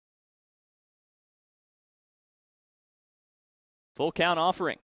Full count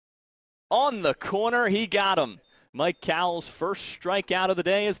offering. On the corner, he got him. Mike Cowell's first strikeout of the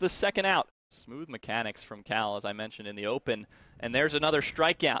day is the second out. Smooth mechanics from Cowell, as I mentioned in the open. And there's another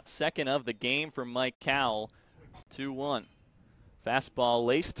strikeout. Second of the game for Mike Cowell. 2-1. Fastball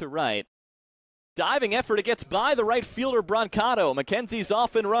laced to right. Diving effort, it gets by the right fielder, Brancato. McKenzie's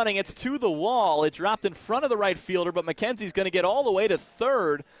off and running. It's to the wall. It dropped in front of the right fielder, but McKenzie's going to get all the way to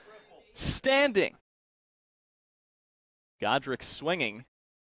third. Standing. Godric swinging.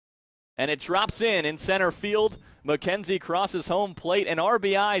 And it drops in center field. McKenzie crosses home plate. An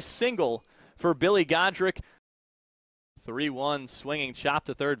RBI single for Billy Godric. 3-1 swinging chop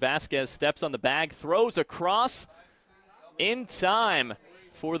to third. Vasquez steps on the bag, throws across in time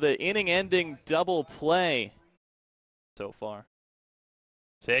for the inning-ending double play so far.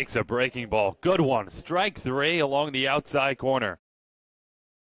 Takes a breaking ball. Good one. Strike three along the outside corner.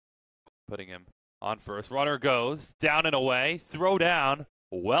 Putting him on first. Runner goes down and away. Throw down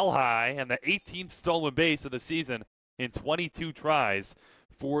well high. And the 18th stolen base of the season in 22 tries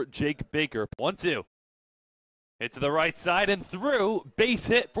for Jake Baker. 1-2. Hit to the right side and through. Base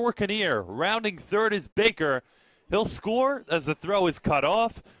hit for Kinnear. Rounding third is Baker. He'll score as the throw is cut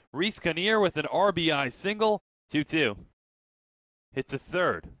off. Reese Kinnear with an RBI single. 2-2. Hit to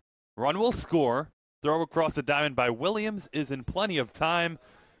third. Run will score. Throw across the diamond by Williams is in plenty of time.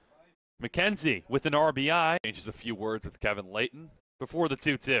 McKenzie with an RBI. Changes a few words with Kevin Layton before the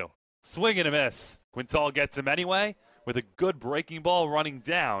 2-2. Swing and a miss. Quintal gets him anyway with a good breaking ball running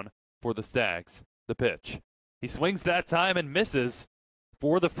down for the Stags. The pitch. He swings that time and misses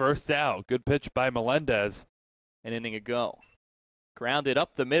for the first out. Good pitch by Melendez. An inning ago. Grounded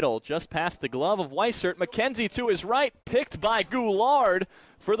up the middle, just past the glove of Weissert. McKenzie to his right, picked by Goulard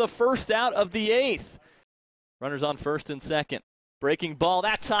for the first out of the eighth. Runners on first and second. Breaking ball,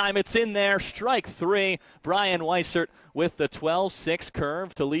 that time it's in there. Strike three. Brian Weissert with the 12-6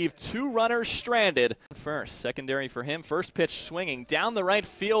 curve to leave two runners stranded. First, secondary for him. First pitch swinging down the right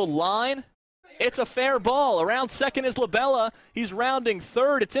field line. It's a fair ball. Around second is Labella. He's rounding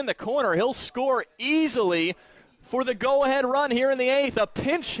third. It's in the corner. He'll score easily for the go-ahead run here in the eighth. A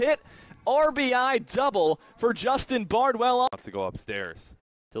pinch hit RBI double for Justin Bardwell. Wants to go upstairs.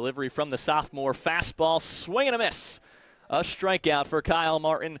 Delivery from the sophomore. Fastball, swing and a miss. A strikeout for Kyle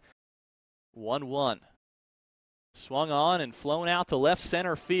Martin. 1-1. Swung on and flown out to left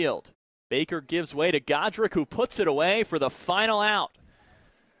center field. Baker gives way to Godric, who puts it away for the final out.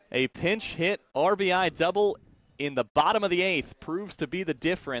 A pinch hit RBI double in the bottom of the eighth proves to be the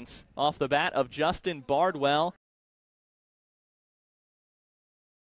difference off the bat of Justin Bardwell.